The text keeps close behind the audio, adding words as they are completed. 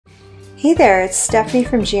Hey there, it's Stephanie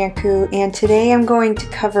from Janku, and today I'm going to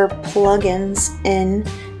cover plugins in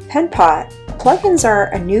Penpot. Plugins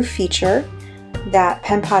are a new feature that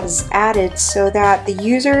Penpot has added so that the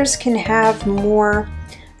users can have more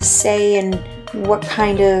say in what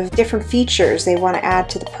kind of different features they want to add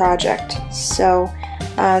to the project. So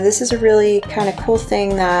this is a really kind of cool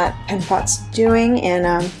thing that Penpot's doing, and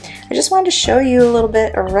I just wanted to show you a little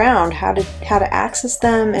bit around how to access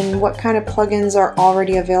them and what kind of plugins are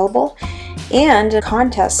already available, and a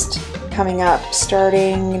contest coming up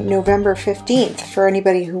starting November 15th for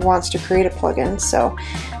anybody who wants to create a plugin. So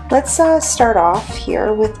let's start off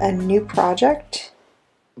here with a new project,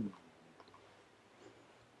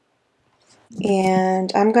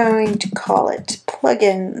 and I'm going to call it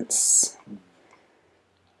Plugins.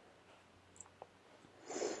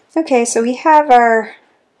 Okay, so we have our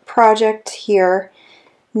project here.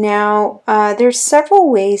 Now there's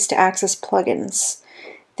several ways to access plugins.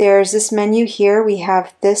 There's this menu here. We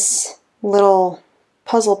have this little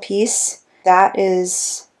puzzle piece. That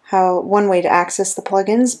is one way to access the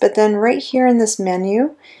plugins, but then right here in this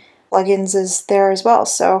menu, plugins is there as well.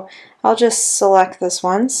 So I'll just select this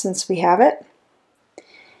one since we have it.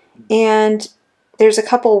 And there's a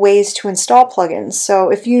couple ways to install plugins. So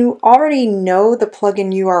if you already know the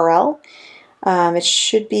plugin URL, it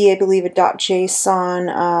should be, I believe, a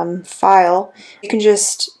 .json file. You can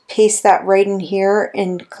just paste that right in here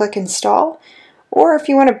and click install. Or if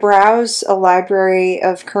you want to browse a library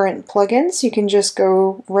of current plugins, you can just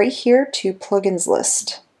go right here to plugins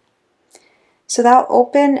list. So that'll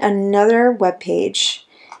open another web page,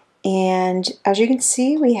 and as you can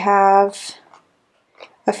see, we have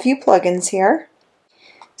a few plugins here.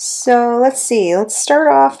 So let's see, let's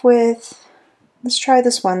start off with, let's try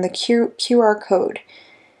this one, the QR code.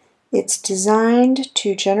 It's designed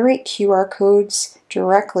to generate QR codes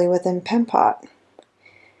directly within Penpot.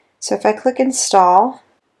 So if I click install,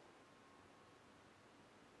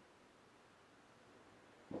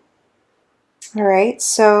 alright,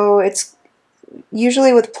 so it's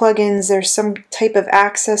usually with plugins there's some type of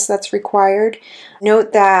access that's required.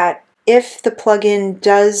 Note that if the plugin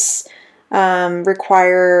does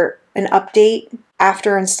require an update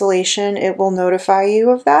after installation, it will notify you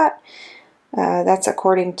of that. That's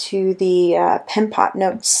according to the Penpot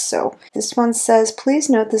notes. So this one says, please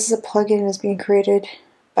note this is a plugin that is being created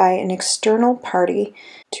by an external party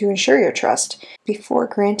to ensure your trust. Before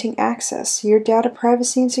granting access, your data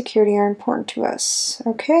privacy and security are important to us.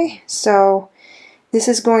 Okay, so this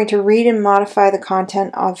is going to read and modify the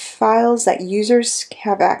content of files that users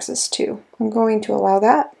have access to. I'm going to allow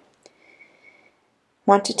that.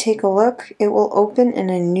 Want to take a look? It will open in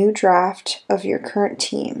a new draft of your current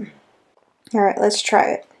team. Alright, let's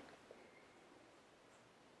try it.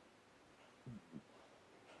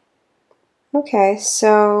 Okay,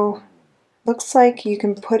 so looks like you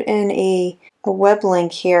can put in a web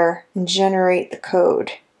link here and generate the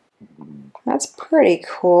code. That's pretty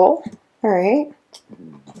cool. Alright,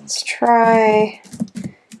 let's try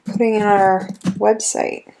putting in our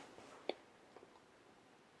website.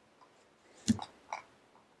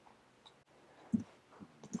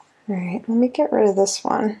 Alright, let me get rid of this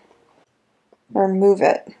one, or move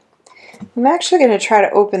it. I'm actually going to try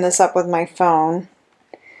to open this up with my phone,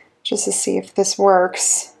 just to see if this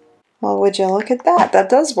works. Well, would you look at that? That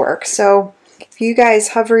does work. So if you guys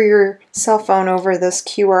hover your cell phone over this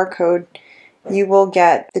QR code, you will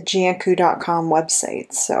get the janku.com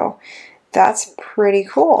website. So that's pretty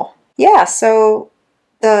cool. Yeah, so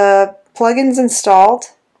the plugin's installed.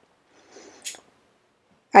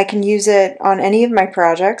 I can use it on any of my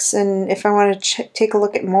projects, and if I want to take a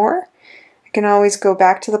look at more, I can always go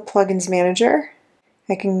back to the plugins manager.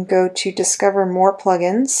 I can go to discover more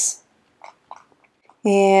plugins,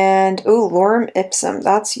 and oh, lorem ipsum,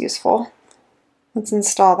 that's useful. Let's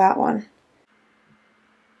install that one.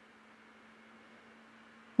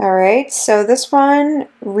 Alright, so this one,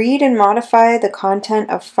 read and modify the content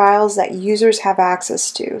of files that users have access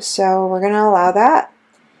to. So we're going to allow that.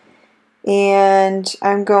 And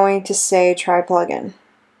I'm going to say try plugin.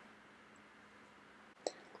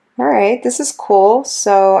 Alright, this is cool.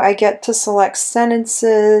 So I get to select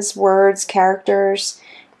sentences, words, characters,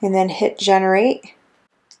 and then hit generate.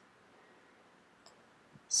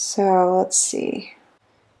 So let's see.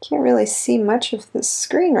 Can't really see much of the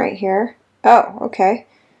screen right here. Oh, okay.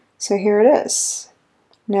 So here it is.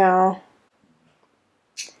 Now,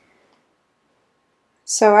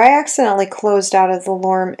 so I accidentally closed out of the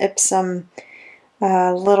lorem ipsum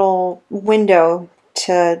little window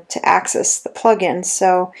to access the plugin.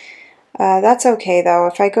 So that's okay though.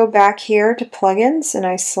 If I go back here to plugins and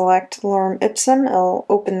I select lorem ipsum, it'll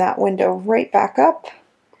open that window right back up.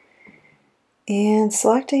 And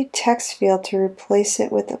select a text field to replace it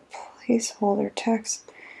with a placeholder text.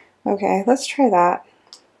 Okay, let's try that.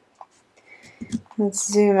 Let's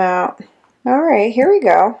zoom out. Alright, here we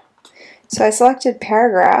go. So I selected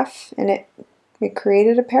paragraph and it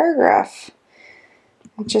created a paragraph.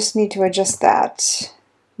 I just need to adjust that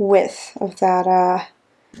width of that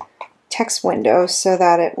text window so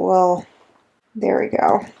that it will, there we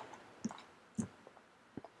go.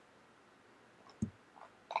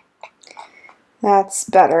 That's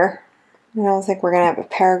better. I don't think we're going to have a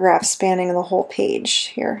paragraph spanning the whole page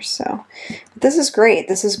here. So but this is great.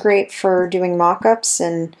 This is great for doing mock-ups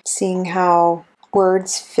and seeing how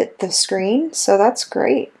words fit the screen. So that's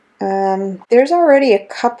great. There's already a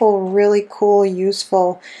couple really cool,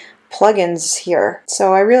 useful plugins here.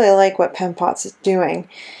 So I really like what Penpot's doing.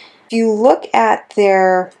 If you look at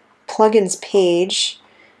their plugins page,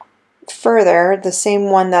 further, the same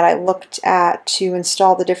one that I looked at to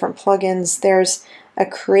install the different plugins, there's a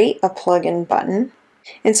create a plugin button.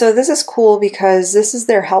 And so this is cool because this is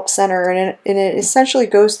their help center, and it essentially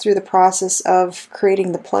goes through the process of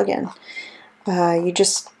creating the plugin. You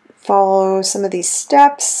just follow some of these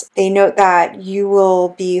steps. They note that you will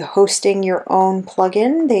be hosting your own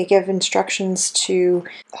plugin. They give instructions to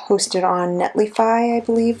host it on Netlify, I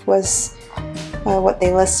believe was what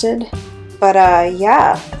they listed. But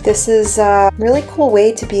yeah, this is a really cool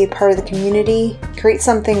way to be a part of the community, create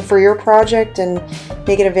something for your project and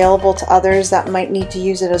make it available to others that might need to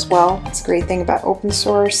use it as well. It's a great thing about open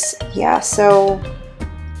source. Yeah, so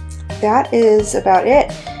that is about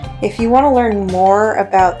it. If you want to learn more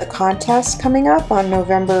about the contest coming up on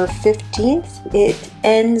November 15th, it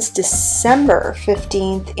ends December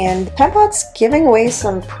 15th, and Penpot's giving away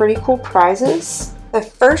some pretty cool prizes. The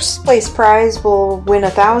first place prize will win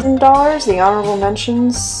 $1,000. The honorable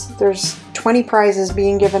mentions, there's 20 prizes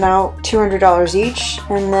being given out, $200 each,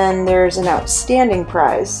 and then there's an outstanding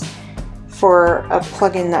prize for a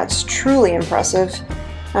plugin that's truly impressive.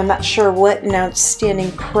 I'm not sure what an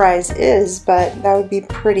outstanding prize is, but that would be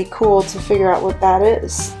pretty cool to figure out what that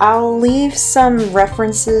is. I'll leave some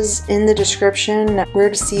references in the description where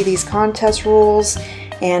to see these contest rules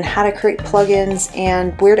and how to create plugins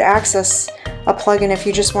and where to access a plugin if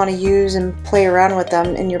you just want to use and play around with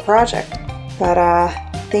them in your project. But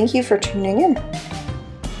thank you for tuning in.